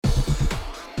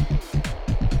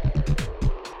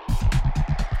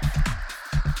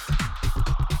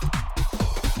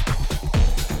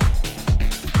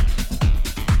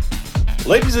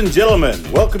Ladies and gentlemen,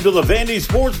 welcome to the Vandy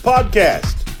Sports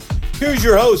Podcast. Here's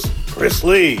your host, Chris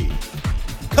Lee.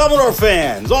 Commodore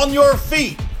fans, on your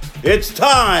feet. It's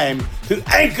time to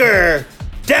anchor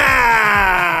down.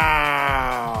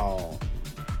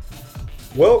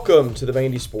 Welcome to the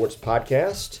Vandy Sports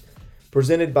Podcast,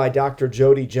 presented by Dr.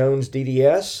 Jody Jones,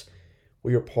 DDS.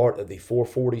 We are part of the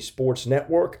 440 Sports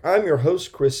Network. I'm your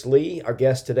host, Chris Lee. Our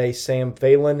guest today, Sam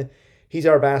Phelan. He's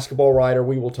our basketball writer.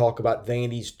 We will talk about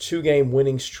Vandy's two-game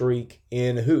winning streak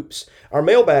in hoops. Our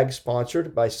mailbag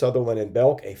sponsored by Sutherland &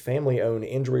 Belk, a family-owned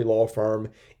injury law firm.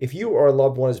 If you or a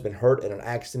loved one has been hurt in an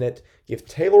accident, give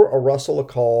Taylor or Russell a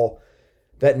call.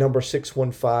 That number,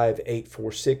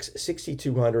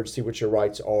 615-846-6200. See what your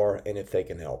rights are and if they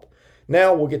can help.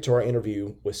 Now we'll get to our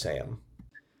interview with Sam.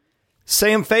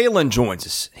 Sam Phelan joins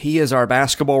us. He is our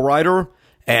basketball writer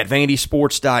at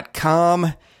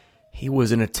VandySports.com. He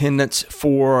was in attendance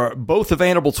for both of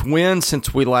Vanderbilt's wins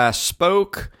since we last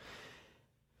spoke.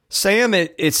 Sam,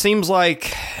 it seems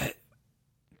like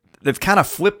they've kind of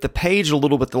flipped the page a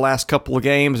little bit the last couple of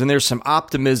games, and there's some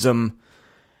optimism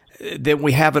that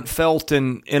we haven't felt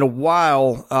in a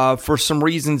while for some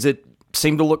reasons that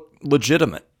seem to look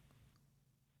legitimate.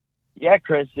 Yeah,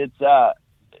 Chris, it's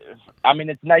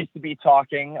nice to be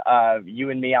talking, you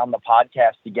and me on the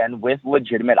podcast again with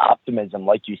legitimate optimism,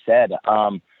 like you said.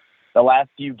 The last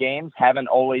few games haven't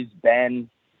always been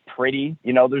pretty.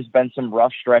 You know, there's been some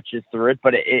rough stretches through it,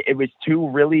 but it was two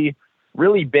really,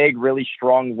 really big, really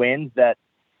strong wins that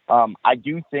I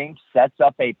do think sets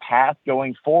up a path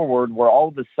going forward where all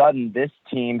of a sudden this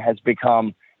team has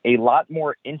become a lot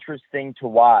more interesting to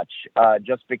watch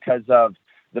just because of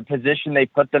the position they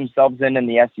put themselves in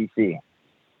the SEC.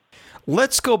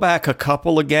 Let's go back a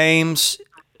couple of games.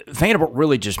 Vanderbilt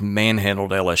really just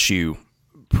manhandled LSU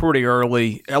pretty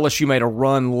early. LSU made a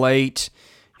run late,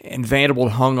 and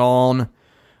Vanderbilt hung on.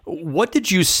 What did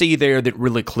you see there that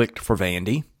really clicked for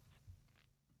Vandy?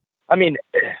 I mean,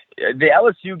 the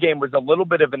LSU game was a little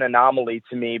bit of an anomaly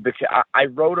to me because I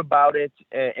wrote about it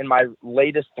in my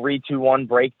latest 3-2-1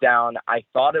 breakdown. I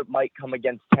thought it might come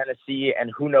against Tennessee,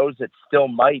 and who knows, it still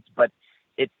might, but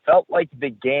it felt like the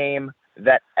game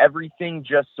that everything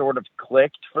just sort of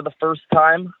clicked for the first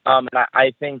time. And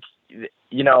I think,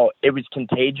 you know, it was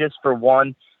contagious for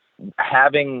one,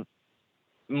 having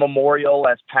Memorial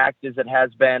as packed as it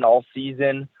has been all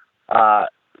season,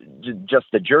 just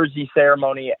the jersey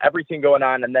ceremony, everything going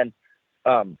on. And then,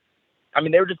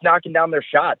 they were just knocking down their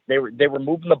shots. They were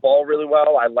moving the ball really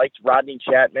well. I liked Rodney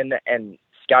Chapman and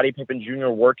Scottie Pippen Jr.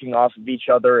 working off of each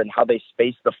other and how they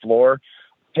spaced the floor.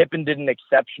 Pippen did an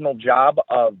exceptional job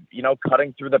of, you know,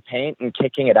 cutting through the paint and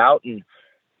kicking it out. And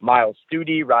Miles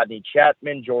Studi, Rodney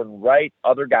Chapman, Jordan Wright,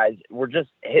 other guys were just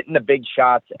hitting the big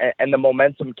shots, and the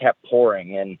momentum kept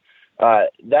pouring. And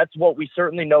that's what we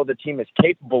certainly know the team is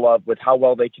capable of with how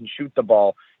well they can shoot the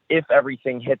ball if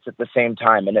everything hits at the same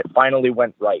time. And it finally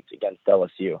went right against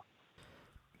LSU.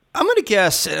 I'm going to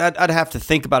guess, I'd have to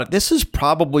think about it, this is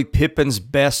probably Pippen's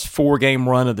best four-game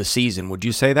run of the season. Would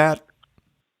you say that?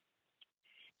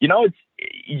 You know,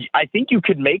 I think you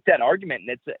could make that argument,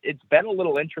 and it's been a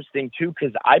little interesting too,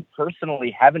 because I personally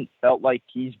haven't felt like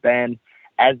he's been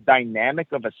as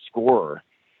dynamic of a scorer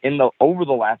over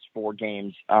the last four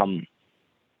games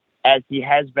as he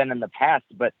has been in the past.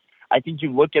 But I think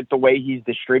you look at the way he's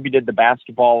distributed the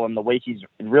basketball and the way he's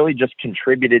really just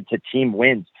contributed to team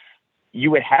wins, you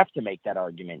would have to make that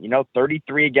argument. You know,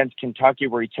 33 against Kentucky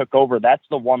where he took over, that's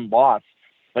the one loss.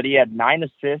 But he had 9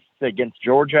 assists against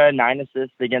Georgia, 9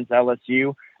 assists against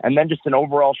LSU, and then just an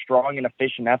overall strong and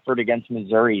efficient effort against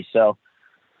Missouri. So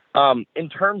in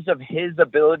terms of his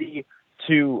ability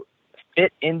to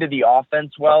fit into the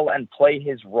offense well and play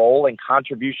his role and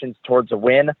contributions towards a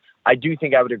win, I do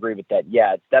think I would agree with that.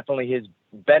 Yeah, it's definitely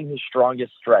been his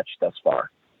strongest stretch thus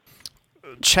far.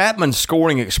 Chapman's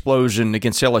scoring explosion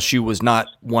against LSU was not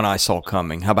one I saw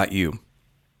coming. How about you?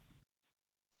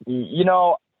 You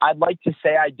know, I'd like to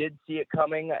say I did see it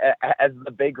coming as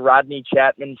the big Rodney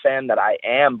Chapman fan that I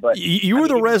am, but you were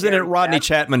the resident Rodney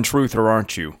Chapman truther,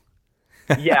 aren't you?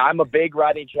 Yeah, I'm a big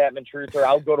Rodney Chapman truther.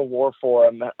 I'll go to war for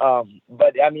him.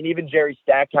 But I mean, even Jerry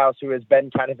Stackhouse, who has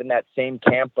been kind of in that same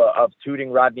camp of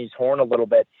tooting Rodney's horn a little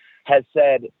bit,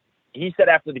 he said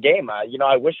after the game, I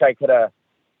wish I could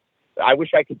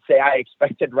say I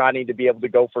expected Rodney to be able to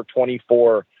go for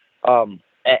 24 and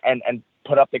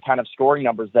put up the kind of scoring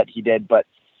numbers that he did, but.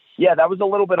 Yeah, that was a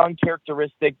little bit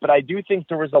uncharacteristic, but I do think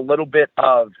there was a little bit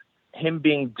of him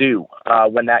being due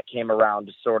when that came around.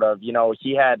 Sort of, you know,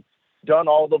 he had done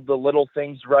all of the little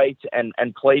things right and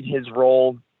played his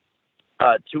role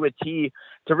to a T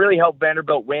to really help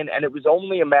Vanderbilt win. And it was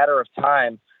only a matter of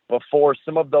time before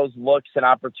some of those looks and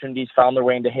opportunities found their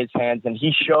way into his hands. And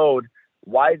he showed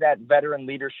why that veteran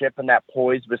leadership and that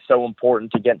poise was so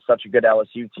important against such a good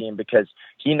LSU team, because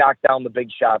he knocked down the big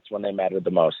shots when they mattered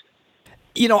the most.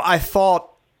 I thought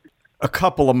a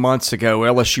couple of months ago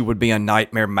LSU would be a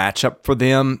nightmare matchup for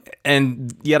them,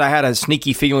 and yet I had a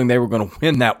sneaky feeling they were going to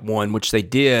win that one, which they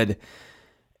did.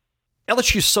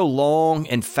 LSU's so long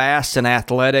and fast and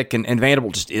athletic, and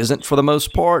Vanderbilt just isn't for the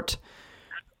most part.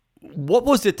 What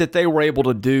was it that they were able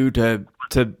to do to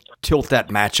tilt that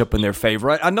matchup in their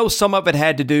favor? I know some of it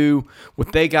had to do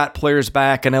with they got players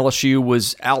back and LSU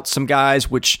was out some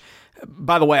guys, which,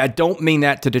 by the way, I don't mean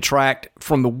that to detract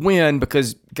from the win,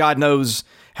 because God knows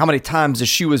how many times the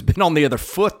shoe has been on the other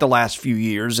foot the last few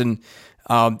years, and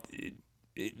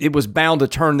it was bound to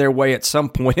turn their way at some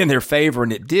point in their favor,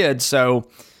 and it did. So,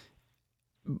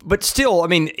 but still, I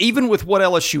mean, even with what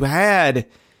LSU had,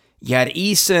 you had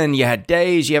Eason, you had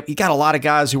Days, you got a lot of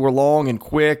guys who were long and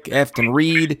quick, Efton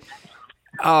Reed.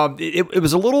 It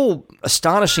was a little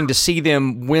astonishing to see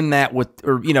them win that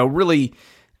really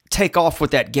take off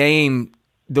with that game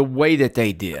the way that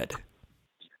they did.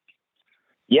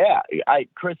 Yeah,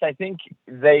 Chris, I think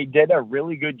they did a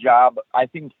really good job. I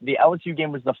think the LSU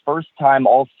game was the first time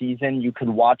all season you could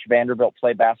watch Vanderbilt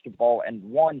play basketball and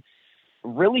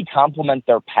really complement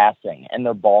their passing and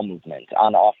their ball movement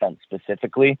on offense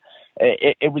specifically.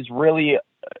 It was really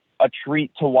a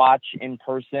treat to watch in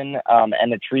person,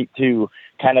 and a treat to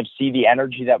kind of see the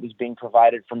energy that was being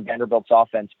provided from Vanderbilt's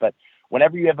offense. But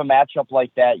whenever you have a matchup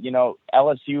like that,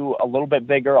 LSU a little bit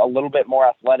bigger, a little bit more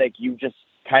athletic, you just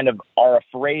kind of are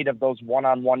afraid of those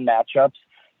one-on-one matchups.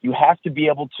 You have to be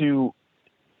able to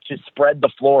spread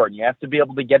the floor, and you have to be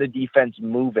able to get a defense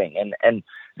moving. And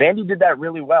Vandy did that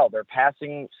really well. Their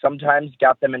passing sometimes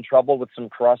got them in trouble with some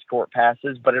cross-court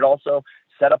passes, but it also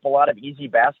set up a lot of easy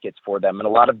baskets for them and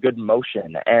a lot of good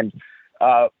motion. And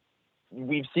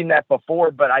we've seen that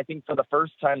before, but I think for the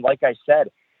first time, like I said,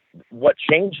 what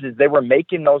changed is they were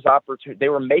making those they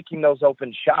were making those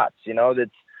open shots.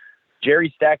 That's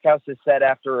Jerry Stackhouse has said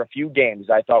after a few games,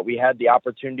 I thought we had the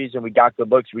opportunities and we got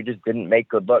good looks. We just didn't make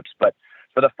good looks. But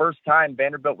for the first time,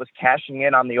 Vanderbilt was cashing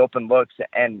in on the open looks.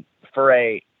 And for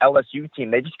a LSU team,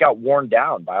 they just got worn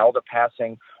down by all the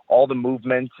passing, all the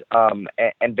movement, and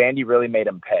Vandy really made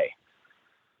them pay.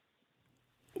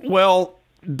 Well,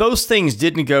 those things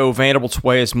didn't go Vanderbilt's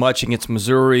way as much against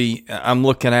Missouri. I'm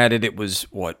looking at it. It was,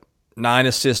 9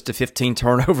 assists to 15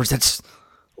 turnovers. That's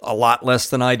a lot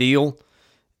less than ideal.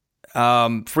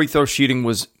 Free throw shooting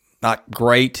was not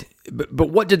great.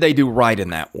 But what did they do right in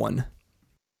that one?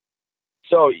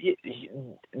 So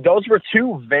those were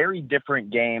two very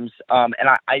different games. And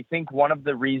I think one of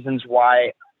the reasons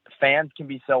why fans can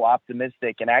be so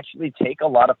optimistic and actually take a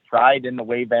lot of pride in the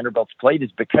way Vanderbilt's played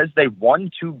is because they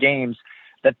won two games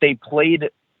that they played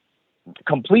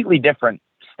completely different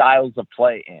styles of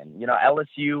play in.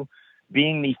 LSU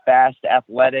being the fast,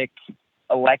 athletic,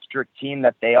 electric team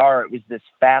that they are, it was this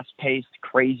fast-paced,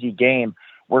 crazy game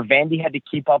where Vandy had to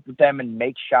keep up with them and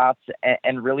make shots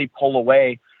and really pull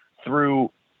away through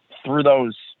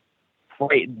those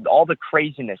all the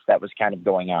craziness that was kind of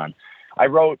going on. I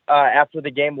wrote after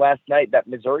the game last night that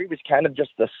Missouri was kind of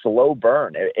just a slow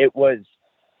burn. It was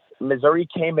Missouri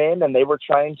came in and they were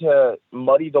trying to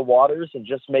muddy the waters and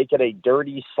just make it a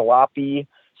dirty, sloppy,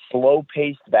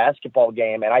 slow-paced basketball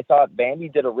game. And I thought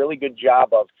Vandy did a really good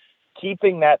job of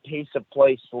keeping that pace of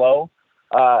play slow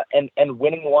and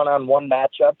winning one-on-one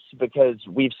matchups, because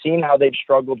we've seen how they've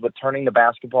struggled with turning the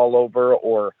basketball over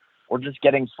or just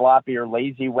getting sloppy or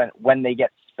lazy when they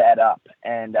get sped up.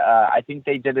 And I think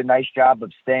they did a nice job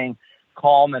of staying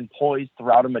calm and poised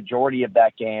throughout a majority of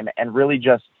that game and really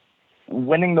just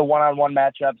winning the one-on-one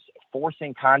matchups,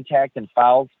 forcing contact and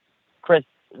fouls. Chris,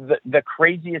 the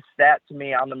craziest stat to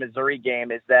me on the Missouri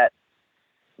game is that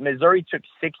Missouri took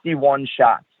 61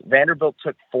 shots. Vanderbilt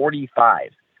took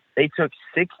 45. They took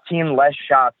 16 less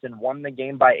shots and won the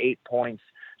game by 8 points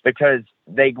because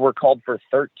they were called for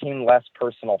 13 less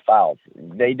personal fouls.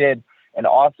 They did an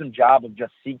awesome job of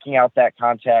just seeking out that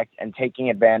contact and taking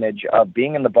advantage of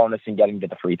being in the bonus and getting to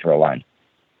the free throw line.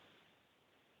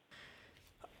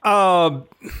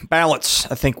 Balance,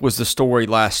 I think, was the story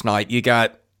last night. You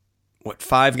got,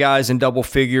 5 guys in double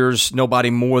figures,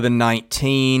 nobody more than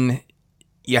 19.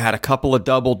 You had a couple of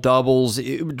double-doubles.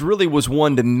 It really was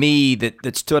one to me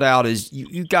that stood out as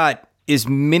you got as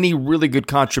many really good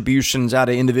contributions out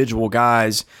of individual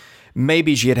guys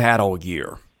maybe as you had all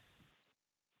year.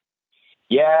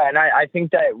 Yeah, and I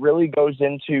think that really goes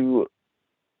into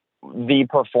the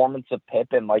performance of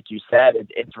Pippen, like you said.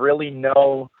 It's really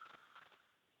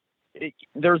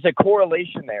there's a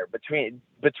correlation there between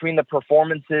the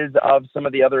performances of some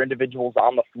of the other individuals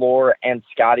on the floor and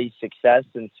Scotty's success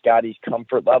and Scotty's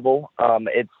comfort level.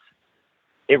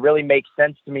 It really makes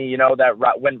sense to me,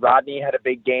 that when Rodney had a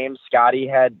big game, Scotty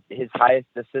had his highest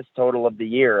assist total of the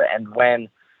year. And when,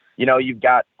 you've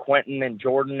got Quentin and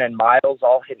Jordan and Miles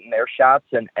all hitting their shots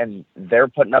and they're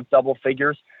putting up double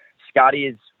figures, Scotty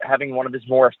is having one of his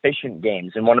more efficient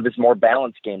games and one of his more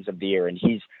balanced games of the year. And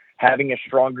he's having a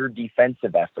stronger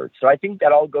defensive effort. So I think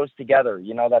that all goes together.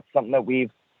 That's something that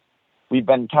we've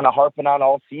been kind of harping on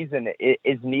all season,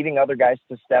 is needing other guys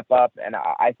to step up. And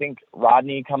I think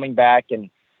Rodney coming back and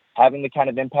having the kind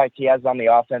of impact he has on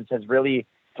the offense has really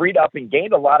freed up and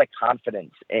gained a lot of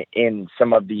confidence in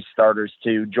some of these starters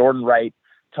too. Jordan Wright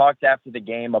talked after the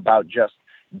game about just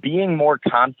being more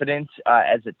confident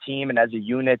as a team and as a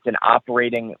unit and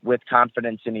operating with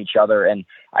confidence in each other. And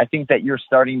I think that you're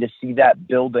starting to see that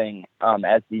building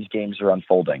as these games are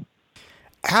unfolding.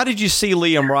 How did you see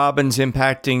Liam Robbins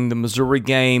impacting the Missouri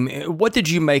game? What did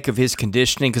you make of his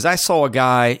conditioning? Because I saw a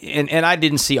guy, and I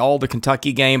didn't see all the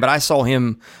Kentucky game, but I saw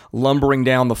him lumbering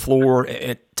down the floor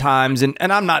at times. And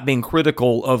I'm not being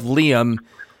critical of Liam.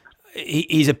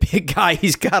 He's a big guy.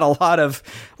 He's got a lot of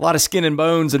skin and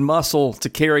bones and muscle to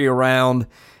carry around.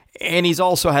 And he's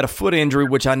also had a foot injury,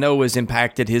 which I know has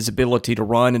impacted his ability to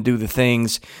run and do the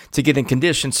things to get in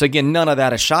condition. So, again, none of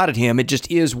that a shot at him. It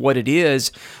just is what it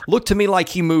is. Looked to me like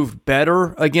he moved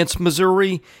better against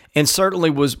Missouri and certainly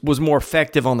was more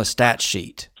effective on the stat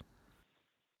sheet.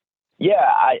 Yeah,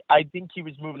 I think he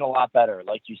was moving a lot better.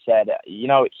 Like you said,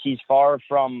 he's far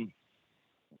from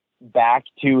back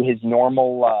to his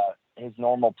normal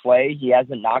play. He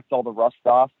hasn't knocked all the rust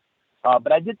off.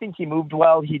 But I did think he moved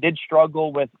well. He did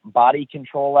struggle with body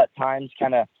control at times,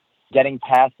 kind of getting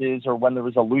passes or when there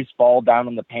was a loose ball down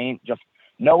in the paint, just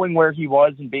knowing where he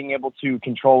was and being able to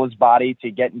control his body to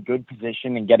get in good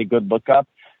position and get a good look up.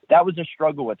 That was a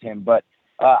struggle with him. But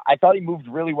I thought he moved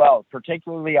really well,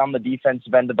 particularly on the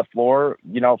defensive end of the floor.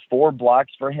 4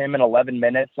 blocks for him in 11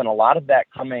 minutes, and a lot of that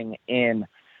coming in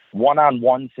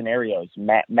one-on-one scenarios,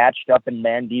 matched up in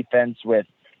man defense with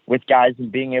guys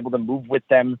and being able to move with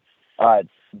them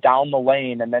down the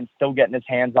lane and then still getting his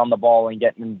hands on the ball and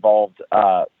getting involved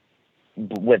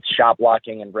with shot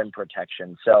blocking and rim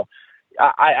protection. So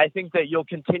I think that you'll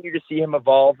continue to see him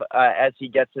evolve as he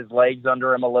gets his legs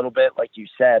under him a little bit. Like you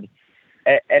said,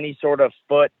 any sort of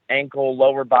foot, ankle,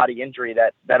 lower body injury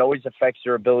that always affects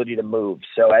your ability to move.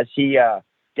 So as he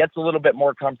gets a little bit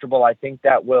more comfortable, I think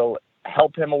that will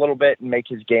help him a little bit and make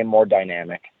his game more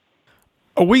dynamic.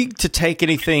 Are we to take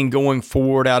anything going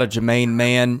forward out of Jermaine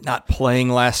Mann not playing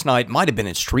last night? Might have been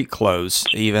in street clothes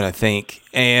even, I think.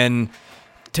 And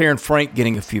Taryn Frank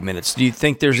getting a few minutes. Do you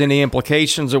think there's any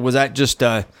implications, or was that just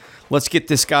let's get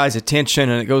this guy's attention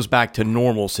and it goes back to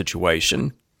normal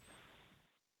situation?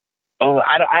 Oh,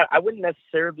 I wouldn't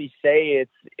necessarily say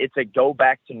it's a go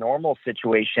back to normal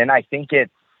situation. I think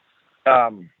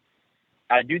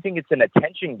I do think it's an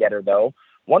attention getter, though.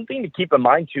 One thing to keep in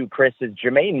mind, too, Chris, is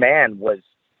Jermaine Mann was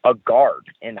a guard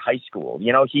in high school.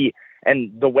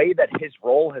 And the way that his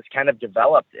role has kind of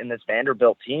developed in this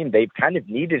Vanderbilt team, they've kind of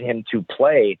needed him to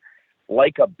play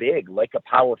like a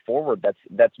power forward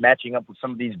that's matching up with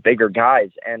some of these bigger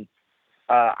guys. And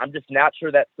I'm just not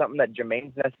sure that's something that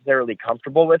Jermaine's necessarily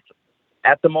comfortable with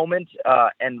at the moment.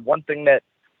 And one thing that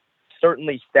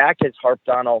certainly Stack has harped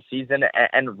on all season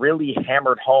and really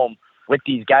hammered home with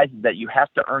these guys is that you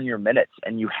have to earn your minutes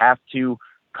and you have to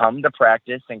come to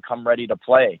practice and come ready to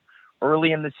play.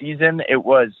 Early in the season, it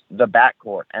was the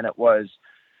backcourt, and it was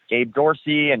Gabe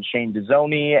Dorsey and Shane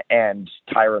Dezzoni and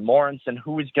Tyron Lawrence, and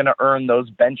who is going to earn those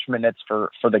bench minutes for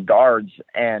the guards,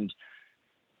 and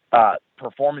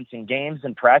performance in games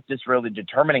and practice really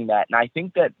determining that. And I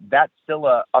think that that's still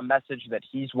a message that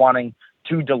he's wanting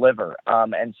to deliver.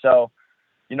 And so,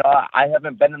 I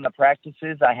haven't been in the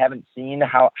practices. I haven't seen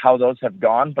how those have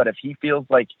gone. But if he feels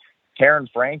like Taryn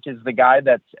Frank is the guy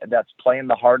that's playing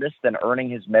the hardest and earning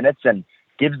his minutes and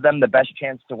gives them the best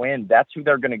chance to win, that's who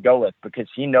they're going to go with, because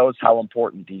he knows how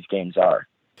important these games are.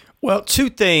 Well, 2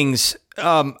 things.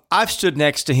 I've stood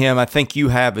next to him. I think you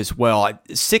have as well.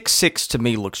 6'6" to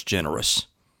me looks generous.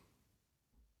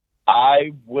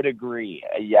 I would agree.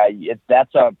 Yeah,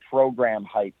 that's a program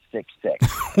height 6'6".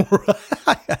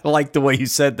 I like the way you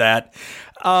said that.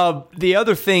 The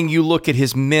other thing, you look at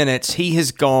his minutes, he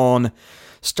has gone,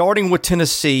 starting with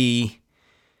Tennessee,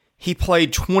 he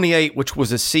played 28, which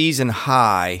was a season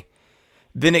high.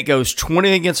 Then it goes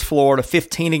 20 against Florida,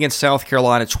 15 against South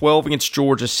Carolina, 12 against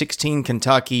Georgia, 16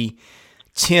 Kentucky,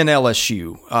 10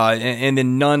 LSU, and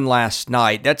then none last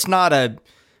night. That's not a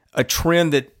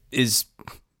trend that is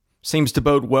seems to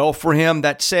bode well for him.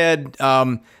 That said,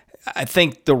 I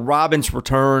think the Robbins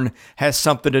return has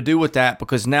something to do with that,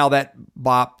 because now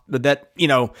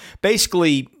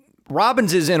basically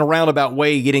Robbins is in a roundabout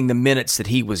way getting the minutes that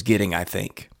he was getting, I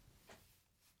think.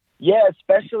 Yeah,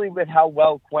 especially with how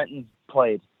well Quentin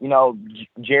played.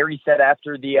 Jerry said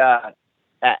after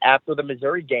the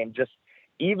Missouri game, just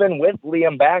even with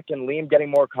Liam back and Liam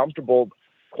getting more comfortable,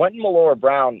 Quentin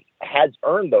Millora-Brown has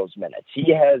earned those minutes.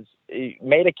 He has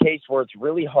made a case where it's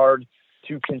really hard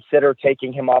to consider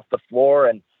taking him off the floor.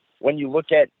 And when you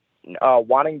look at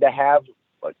wanting to have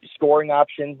scoring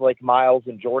options like Miles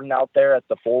and Jordan out there at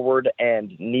the forward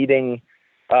and needing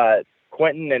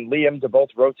Quentin and Liam to both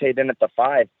rotate in at the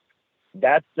 5,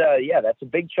 that's a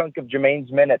big chunk of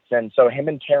Jermaine's minutes. And so him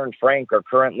and Karen Frank are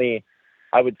currently,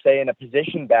 I would say, in a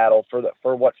position battle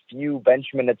for what few bench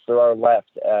minutes there are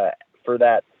left for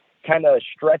that kind of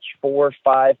stretch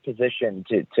 4-5 position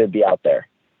to be out there.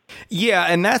 Yeah,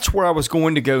 and that's where I was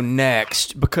going to go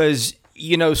next, because,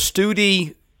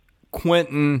 Stute,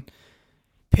 Quentin,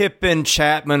 Pippen,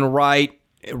 Chapman, Wright,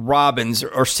 Robbins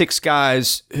are 6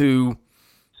 guys who,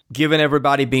 given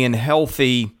everybody being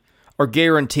healthy, are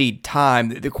guaranteed time.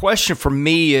 The question for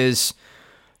me is,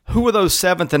 who are those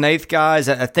 7th and 8th guys?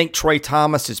 I think Trey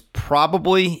Thomas is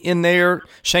probably in there.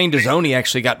 Shane Dezonie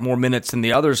actually got more minutes than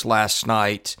the others last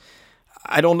night.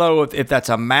 I don't know if that's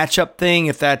a matchup thing,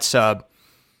 if that's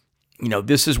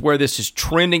this is where this is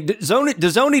trending.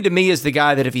 Dezonie to me is the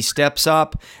guy that if he steps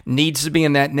up, needs to be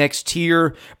in that next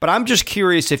tier. But I'm just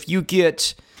curious if you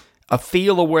get a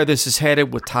feel of where this is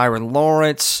headed with Tyron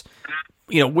Lawrence,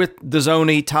 with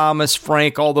Dezonie, Thomas,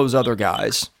 Frank, all those other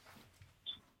guys.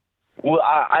 Well,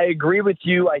 I agree with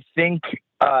you. I think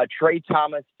Trey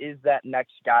Thomas is that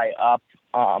next guy up,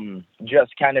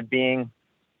 just kind of being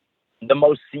the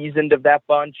most seasoned of that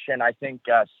bunch. And I think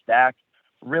Stack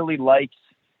really likes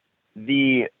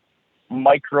the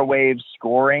microwave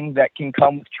scoring that can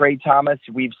come with Trey Thomas.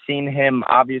 We've seen him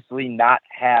obviously not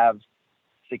have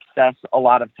success a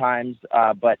lot of times,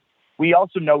 but we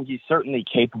also know he's certainly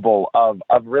capable of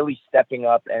really stepping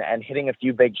up and hitting a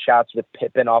few big shots with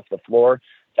Pippen off the floor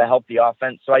to help the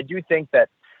offense. So I do think that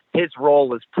his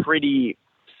role is pretty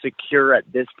secure at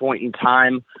this point in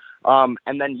time.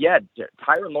 And then,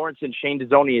 Tyron Lawrence and Shane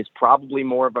Dezonie is probably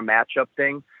more of a matchup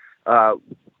thing.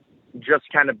 Just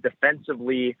kind of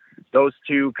defensively, those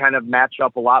two kind of match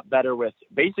up a lot better with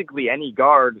basically any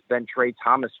guard than Trey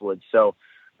Thomas would. So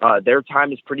their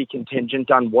time is pretty contingent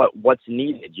on what's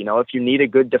needed. If you need a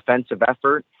good defensive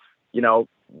effort,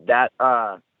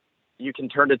 that you can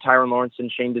turn to Tyron Lawrence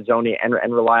and Shane Dezonie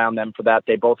and rely on them for that.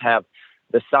 They both have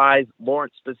the size,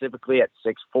 Lawrence specifically at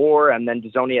 6'4", and then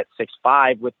Dezonie at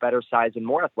 6'5", with better size and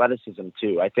more athleticism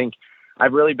too. I think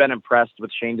I've really been impressed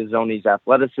with Shane Dezonie's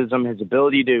athleticism, his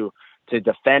ability to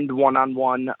defend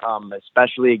one-on-one,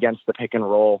 especially against the pick and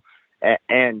roll.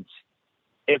 And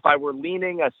if I were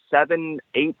leaning a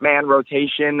 7-8 man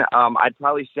rotation, I'd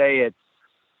probably say it's,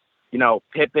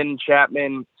 Pippen,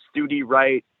 Chapman, Stute,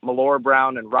 Wright,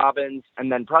 Millora-Brown, and Robbins,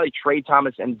 and then probably Trey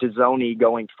Thomas and Dezonie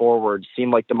going forward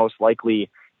seem like the most likely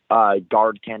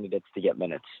guard candidates to get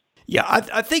minutes. Yeah,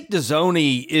 I think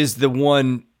Dezonie is the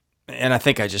one, and I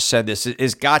think I just said this,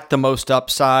 is got the most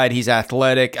upside. He's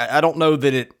athletic. I don't know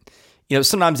that it,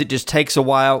 sometimes it just takes a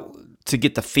while to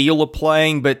get the feel of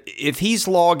playing, but if he's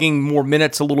logging more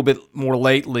minutes a little bit more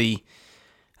lately,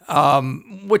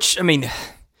 which,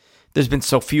 there's been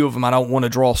so few of them, I don't want to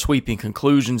draw sweeping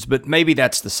conclusions, but maybe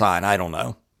that's the sign. I don't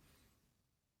know.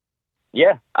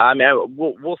 Yeah,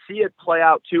 we'll see it play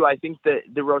out too. I think that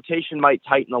the rotation might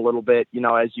tighten a little bit,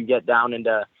 as you get down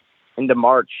into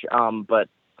March. But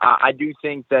I do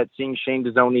think that seeing Shane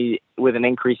Dezonie with an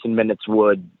increase in minutes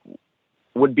would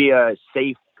be a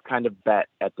safe kind of bet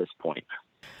at this point.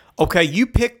 Okay, you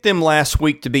picked them last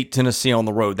week to beat Tennessee on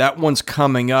the road. That one's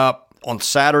coming up on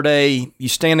Saturday. You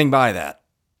standing by that?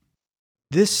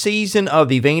 This season of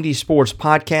the Vandy Sports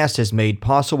Podcast is made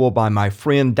possible by my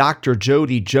friend Dr.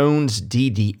 Jody Jones,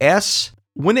 DDS.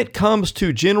 When it comes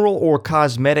to general or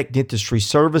cosmetic dentistry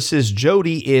services,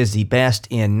 Jody is the best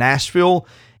in Nashville.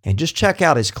 And just check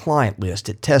out his client list.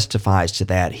 It testifies to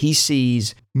that. He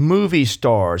sees movie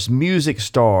stars, music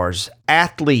stars,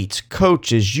 athletes,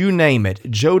 coaches, you name it.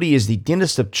 Jody is the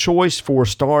dentist of choice for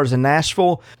stars in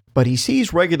Nashville. But he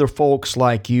sees regular folks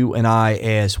like you and I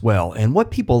as well. And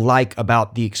what people like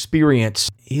about the experience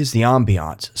is the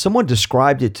ambiance. Someone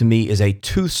described it to me as a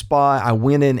tooth spa. I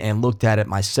went in and looked at it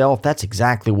myself. That's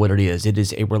exactly what it is. It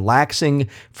is a relaxing,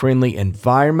 friendly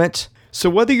environment. So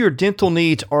whether your dental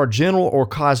needs are general or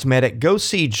cosmetic, go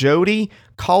see Jody.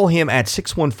 Call him at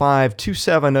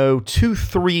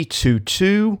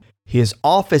 615-270-2322. His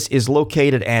office is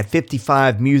located at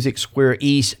 55 Music Square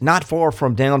East, not far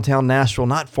from downtown Nashville,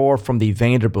 not far from the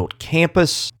Vanderbilt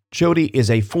campus. Jody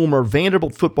is a former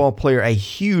Vanderbilt football player, a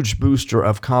huge booster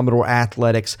of Commodore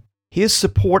athletics. His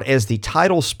support as the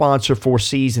title sponsor for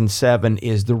Season 7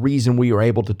 is the reason we are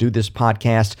able to do this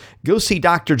podcast. Go see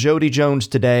Dr. Jody Jones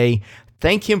today.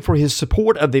 Thank him for his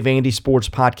support of the Vandy Sports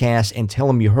Podcast and tell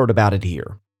him you heard about it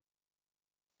here.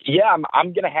 Yeah,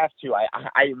 I'm going to have to.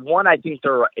 I think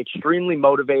they're extremely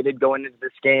motivated going into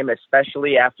this game,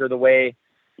 especially after the way,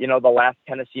 the last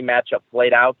Tennessee matchup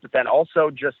played out. But then also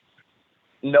just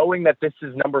knowing that this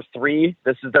is number 3,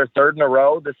 this is their 3rd in a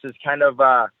row. This is kind of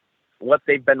what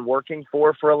they've been working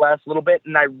for the last little bit.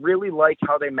 And I really like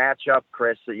how they match up,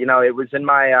 Chris. It was in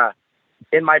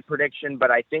my prediction,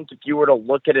 but I think if you were to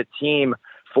look at a team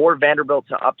for Vanderbilt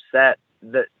to upset,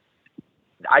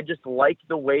 I just like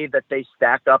the way that they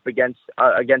stack up against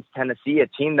Tennessee, a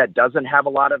team that doesn't have a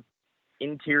lot of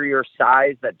interior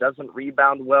size, that doesn't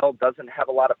rebound well, doesn't have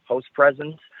a lot of post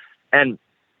presence. And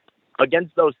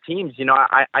against those teams,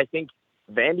 I think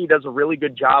Vandy does a really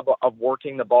good job of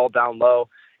working the ball down low,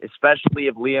 especially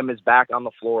if Liam is back on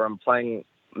the floor and playing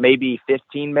maybe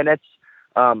 15 minutes.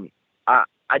 I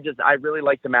really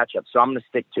like the matchup, so I'm going to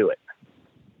stick to it.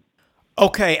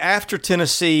 Okay, after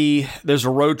Tennessee, there's a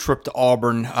road trip to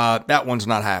Auburn. That one's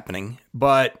not happening.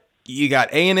 But you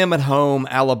got A&M at home,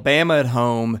 Alabama at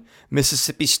home,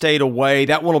 Mississippi State away.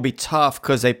 That one will be tough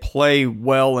because they play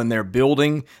well in their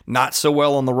building, not so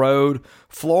well on the road.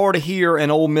 Florida here and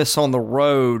Ole Miss on the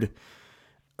road.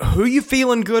 Who you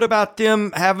feeling good about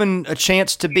them having a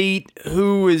chance to beat?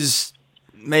 Who is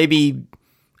maybe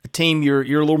a team you're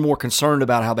a little more concerned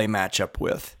about how they match up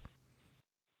with?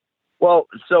 Well,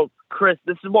 so Chris,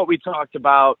 this is what we talked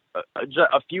about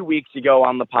a few weeks ago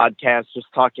on the podcast, just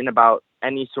talking about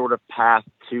any sort of path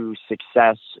to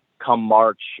success come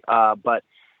March. But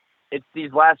it's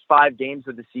these last 5 games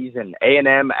of the season: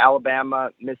 A&M,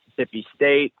 Alabama, Mississippi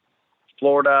State,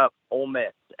 Florida, Ole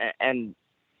Miss. And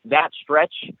that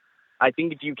stretch, I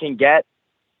think if you can get,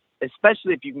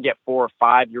 especially if you can get 4 or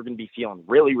 5, you're going to be feeling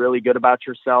really, really good about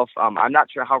yourself. I'm not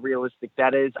sure how realistic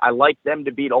that is. I like them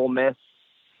to beat Ole Miss.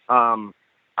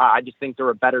 I just think they're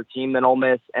a better team than Ole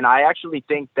Miss, and I actually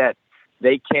think that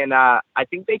they can. I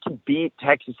think they can beat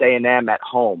Texas A&M at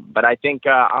home, but I think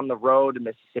on the road,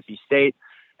 Mississippi State,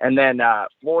 and then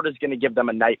Florida's going to give them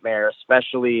a nightmare.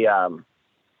 Especially,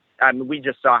 we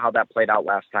just saw how that played out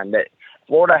last time. That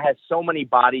Florida has so many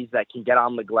bodies that can get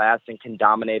on the glass and can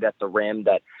dominate at the rim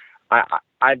that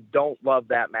I don't love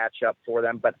that matchup for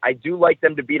them. But I do like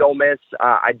them to beat Ole Miss.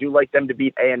 I do like them to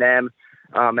beat A&M.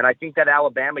 And I think that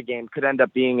Alabama game could end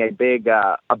up being a big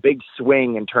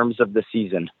swing in terms of the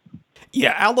season.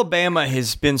 Yeah, Alabama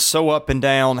has been so up and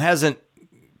down, hasn't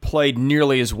played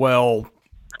nearly as well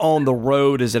on the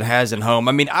road as it has at home.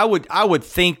 I mean, I would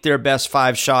think their best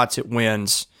 5 shots at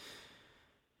wins.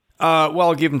 Well,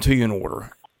 I'll give them to you in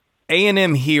order.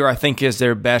 A&M here, I think, is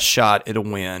their best shot at a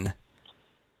win.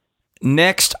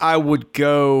 Next, I would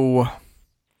go,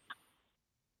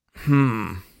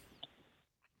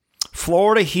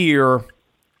 Florida here.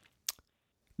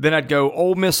 Then I'd go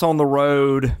Ole Miss on the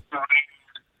road,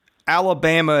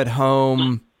 Alabama at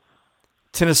home,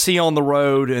 Tennessee on the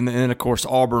road, and then, of course,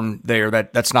 Auburn there.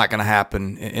 That's not going to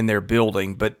happen in their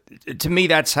building. But to me,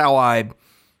 that's how I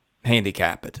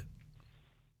handicap it.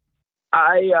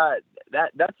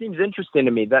 That seems interesting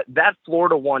to me. That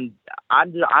Florida one,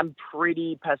 I'm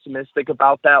pretty pessimistic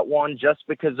about that one, just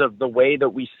because of the way that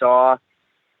we saw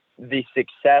the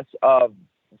success of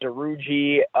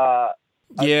Derugi.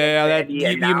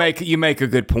 You make a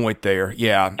good point there.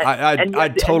 Yeah,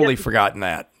 I'd totally forgotten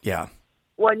that. Yeah.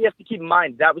 Well, and you have to keep in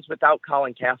mind that was without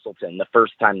Colin Castleton the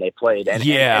first time they played, and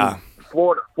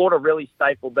Florida really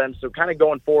stifled them. So kind of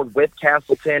going forward with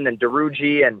Castleton and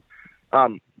Derugi and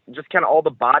just kind of all the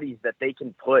bodies that they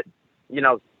can put.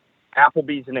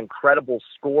 Appleby's an incredible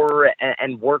scorer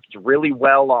and worked really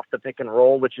well off the pick and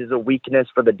roll, which is a weakness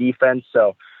for the defense.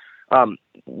 So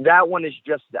that one is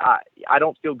just I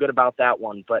don't feel good about that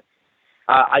one, but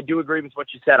I do agree with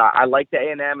what you said. I like the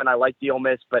A&M and I like the Ole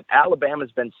Miss, but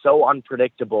Alabama's been so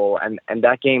unpredictable, and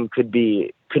that game could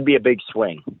be a big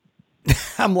swing.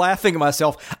 I'm laughing at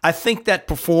myself. I think that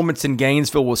performance in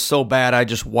Gainesville was so bad I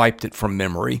just wiped it from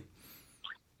memory.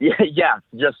 Yeah,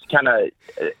 just kind of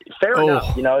fair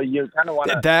enough. You kind of want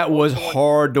to. That was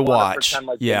hard to watch.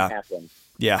 Like yeah,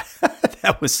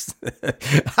 that was.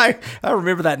 I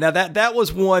remember that. Now that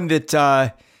was one that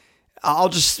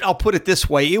I'll put it this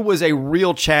way: it was a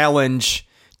real challenge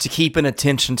to keep an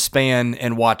attention span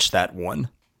and watch that one.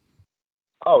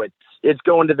 it's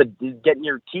going to getting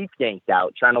your teeth yanked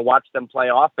out, trying to watch them play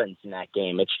offense in that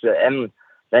game. And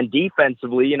then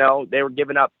defensively, they were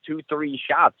giving up 2-3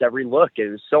 shots every look. It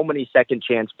was so many second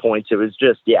chance points. It was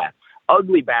just,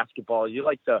 ugly basketball.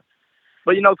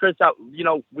 But Chris,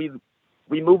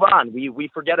 we move on. We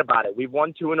forget about it. We've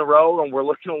won 2 in a row, and we're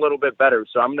looking a little bit better.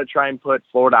 So I'm going to try and put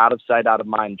Florida out of sight, out of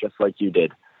mind, just like you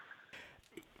did.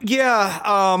 Yeah.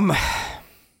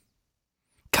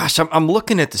 Gosh, I'm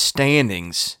looking at the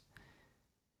standings,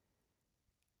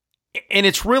 and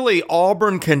it's really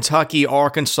Auburn, Kentucky,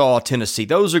 Arkansas, Tennessee.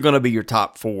 Those are going to be your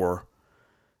top 4,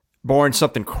 barring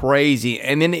something crazy.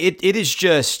 And then it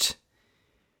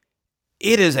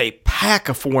is a pack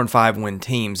of 4 and 5 win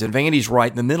teams, and Vandy's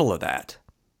right in the middle of that.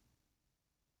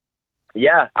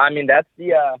 Yeah, I mean that's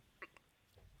the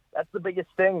biggest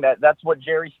thing. That's what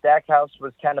Jerry Stackhouse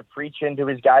was kind of preaching to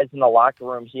his guys in the locker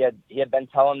room. He had been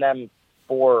telling them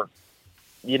for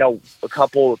a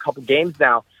couple games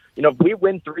now. If we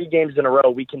win 3 games in a row,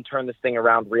 we can turn this thing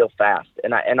around real fast.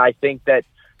 And I think that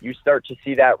you start to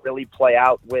see that really play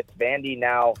out with Vandy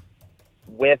now,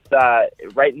 with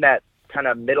right in that kind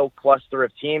of middle cluster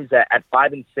of teams at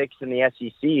 5 and 6 in the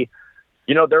SEC.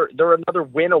 They're another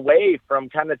win away from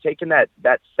kind of taking that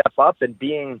step up and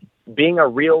being a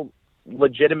real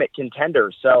legitimate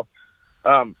contender. So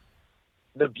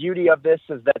the beauty of this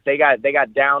is that they got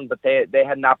down, but they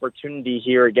had an opportunity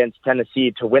here against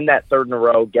Tennessee to win that 3rd in a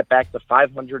row, get back to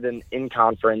 500 in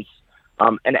conference,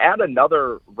 and add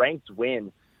another ranked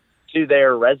win to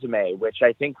their resume, which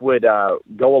I think would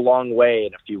go a long way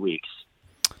in a few weeks.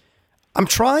 I'm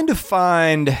trying to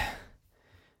find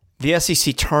the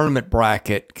SEC tournament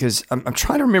bracket because I'm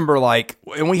trying to remember,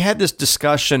 and we had this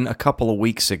discussion a couple of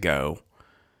weeks ago.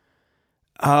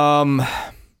 Where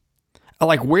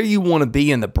you want to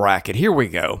be in the bracket. Here we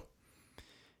go.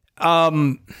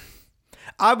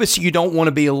 Obviously, you don't want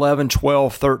to be 11,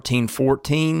 12, 13,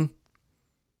 14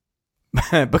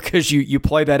 because you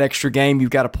play that extra game. You've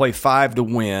got to play 5 to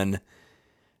win.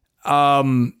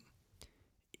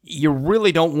 You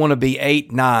really don't want to be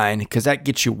 8, 9 because that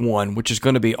gets you 1, which is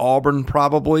going to be Auburn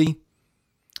probably.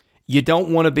 You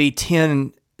don't want to be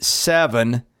 10,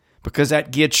 7 because that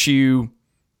gets you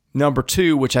number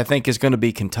 2, which I think is going to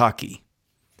be Kentucky.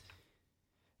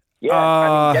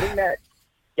 Yeah,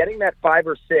 getting that 5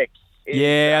 or 6.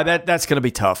 That's going to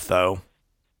be tough though.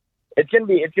 It's gonna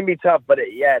be tough, but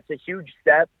it's a huge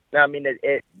step. I mean,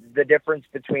 the difference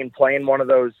between playing one of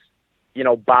those,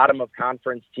 bottom of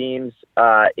conference teams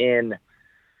in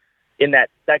that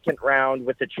second round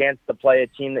with the chance to play a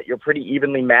team that you're pretty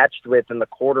evenly matched with in the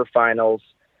quarterfinals,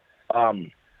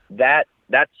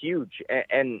 that's huge.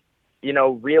 And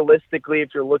realistically, if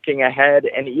you're looking ahead,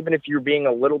 and even if you're being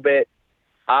a little bit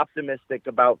optimistic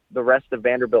about the rest of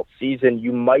Vanderbilt's season,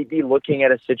 you might be looking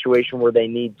at a situation where they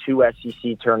need 2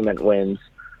 SEC tournament wins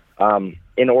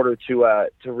in order to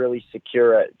really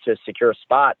secure a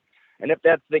spot. And if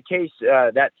that's the case,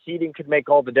 that seeding could make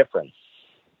all the difference.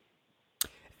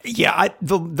 Yeah,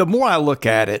 the more I look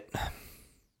at it,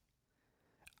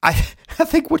 I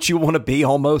think what you want to be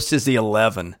almost is the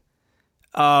 11.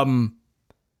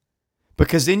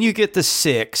 Because then you get the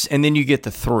 6, and then you get the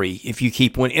 3 if you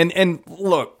keep winning. And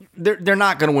look, they're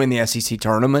not going to win the SEC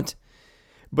tournament.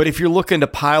 But if you're looking to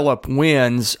pile up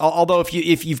wins, although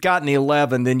if you've gotten the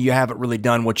 11, then you haven't really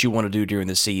done what you want to do during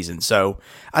the season. So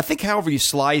I think however you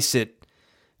slice it,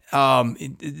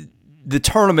 the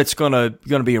tournament's going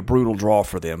to be a brutal draw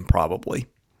for them probably.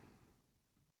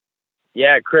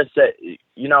 Yeah, Chris,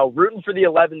 rooting for the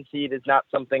 11 seed is not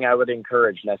something I would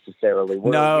encourage necessarily.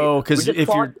 No, because we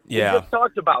just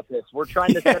talked about this. We're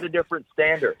trying to set a different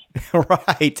standard.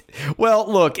 Right.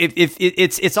 Well, look, if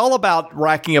it's all about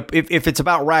racking up. If it's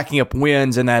about racking up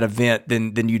wins in that event,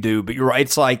 then you do. But you're right.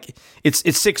 It's like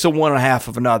it's 6 of one and a half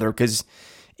of another. Because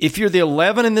if you're the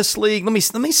 11 in this league, let me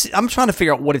see. I'm trying to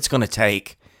figure out what it's going to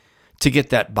take to get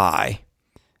that bye.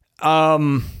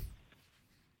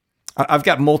 I've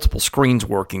got multiple screens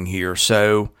working here.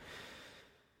 So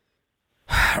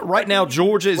right now,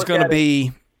 Georgia is going to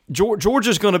be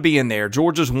in there.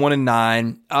 Georgia's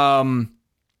 1-9.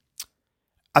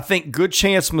 I think good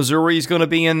chance Missouri is going to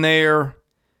be in there.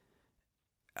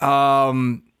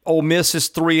 Ole Miss is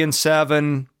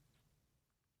 3-7.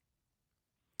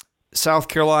 South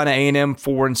Carolina A&M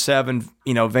 4-7.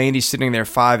 Vandy's sitting there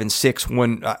 5-6,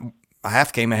 one a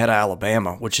half game ahead of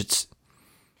Alabama, which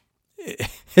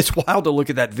it's wild to look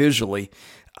at that visually.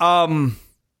 I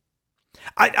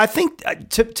think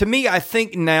to me, I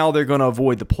think now they're going to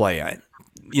avoid the play.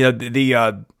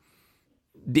 The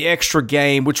extra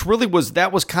game, which really was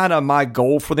kind of my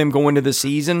goal for them going into the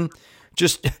season.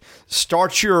 Just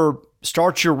start your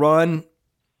run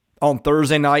on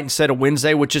Thursday night instead of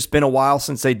Wednesday, which has been a while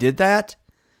since they did that.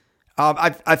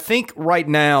 I think right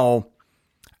now,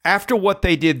 after what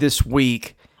they did this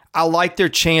week, I like their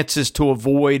chances to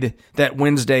avoid that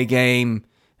Wednesday game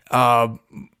more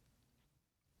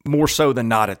so than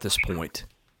not at this point.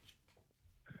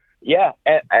 Yeah,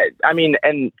 I mean,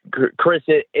 and Chris,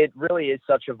 it really is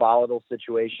such a volatile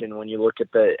situation when you look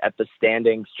at the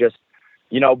standings. Just,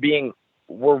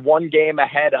 we're one game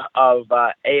ahead of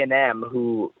A&M,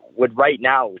 who would right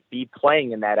now be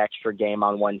playing in that extra game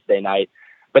on Wednesday night.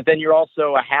 But then you're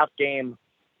also a half game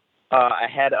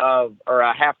ahead of, or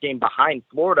a half game behind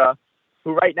Florida,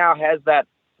 who right now has that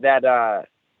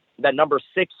number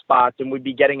 6 spot and would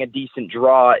be getting a decent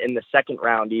draw in the second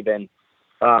round even.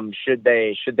 Should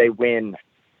they win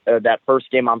that first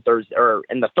game on Thursday, or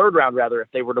in the third round rather, if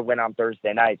they were to win on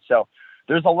Thursday night. So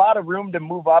there's a lot of room to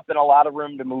move up and a lot of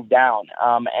room to move down.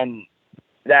 And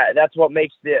that's what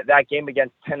makes that game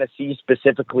against Tennessee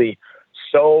specifically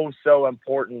so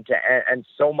important and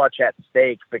so much at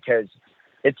stake, because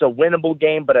it's a winnable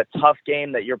game, but a tough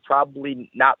game that you're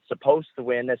probably not supposed to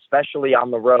win, especially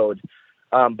on the road.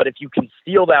 But if you can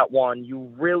steal that one,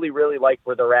 you really, really like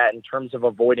where they're at in terms of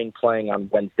avoiding playing on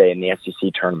Wednesday in the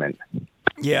SEC tournament.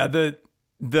 Yeah, the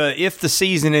if the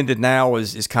season ended now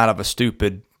is kind of a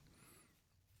stupid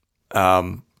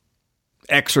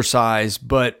exercise,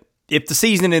 but if the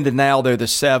season ended now, they're the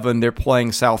 7, they're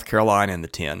playing South Carolina in the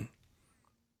 10.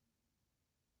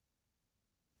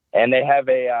 And they have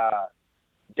a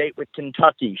date with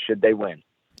Kentucky should they win.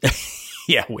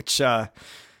 Yeah, which... as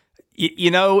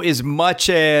much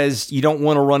as you don't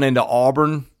want to run into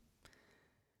Auburn,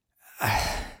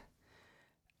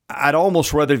 I'd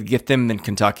almost rather get them than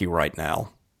Kentucky right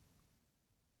now.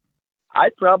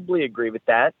 I'd probably agree with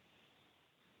that.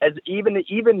 As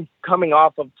even coming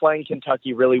off of playing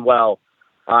Kentucky really well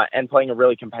and playing a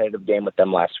really competitive game with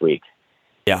them last week.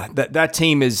 Yeah, that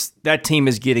team is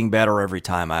getting better every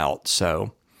time out.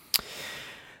 So,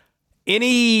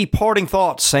 any parting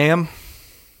thoughts, Sam?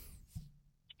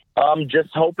 Just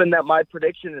hoping that my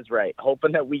prediction is right.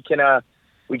 Hoping that we can have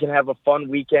a fun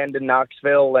weekend in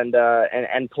Knoxville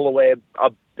and pull away a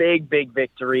big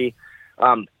victory.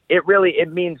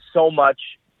 It means so much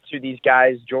to these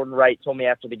guys. Jordan Wright told me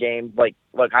after the game, like,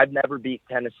 look, I've never beat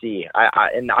Tennessee,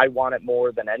 and I want it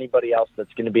more than anybody else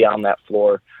that's going to be on that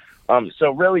floor.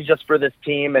 So really, just for this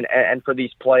team and for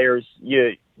these players,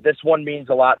 this one means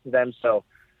a lot to them. So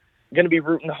I'm going to be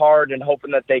rooting hard and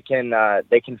hoping that they can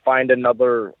find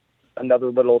another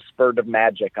little spurt of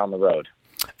magic on the road.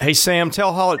 Hey, Sam,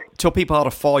 tell people how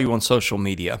to follow you on social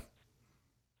media.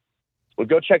 Well,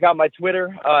 go check out my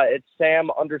Twitter. It's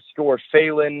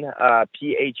Sam_Phalen,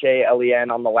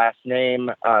 Phalen on the last name,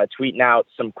 tweeting out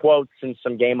some quotes and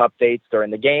some game updates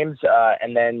during the games.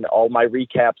 And then all my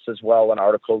recaps as well and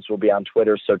articles will be on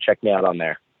Twitter. So check me out on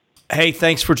there. Hey,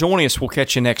 thanks for joining us. We'll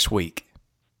catch you next week.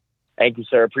 Thank you,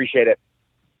 sir. Appreciate it.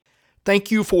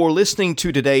 Thank you for listening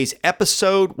to today's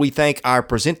episode. We thank our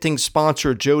presenting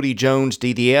sponsor, Jody Jones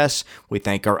DDS. We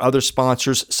thank our other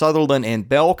sponsors, Sutherland and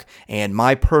Belk and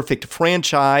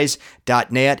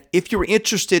MyPerfectFranchise.net. If you're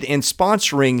interested in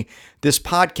sponsoring this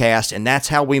podcast, and that's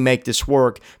how we make this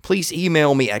work, please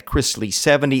email me at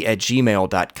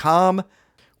chrisley70@gmail.com.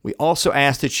 We also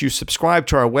ask that you subscribe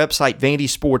to our website,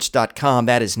 VandySports.com.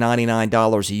 That is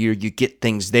 $99 a year. You get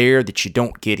things there that you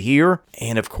don't get here.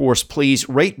 And of course, please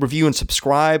rate, review, and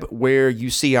subscribe where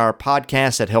you see our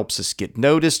podcast. That helps us get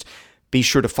noticed. Be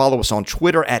sure to follow us on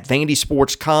Twitter at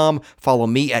VandySports.com. Follow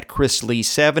me at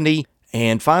ChrisLee70.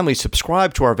 And finally,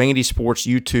 subscribe to our Vandy Sports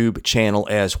YouTube channel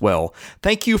as well.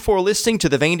 Thank you for listening to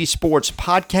the Vandy Sports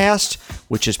Podcast,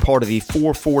 which is part of the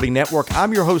 440 Network.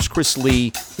 I'm your host, Chris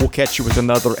Lee. We'll catch you with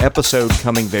another episode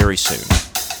coming very soon.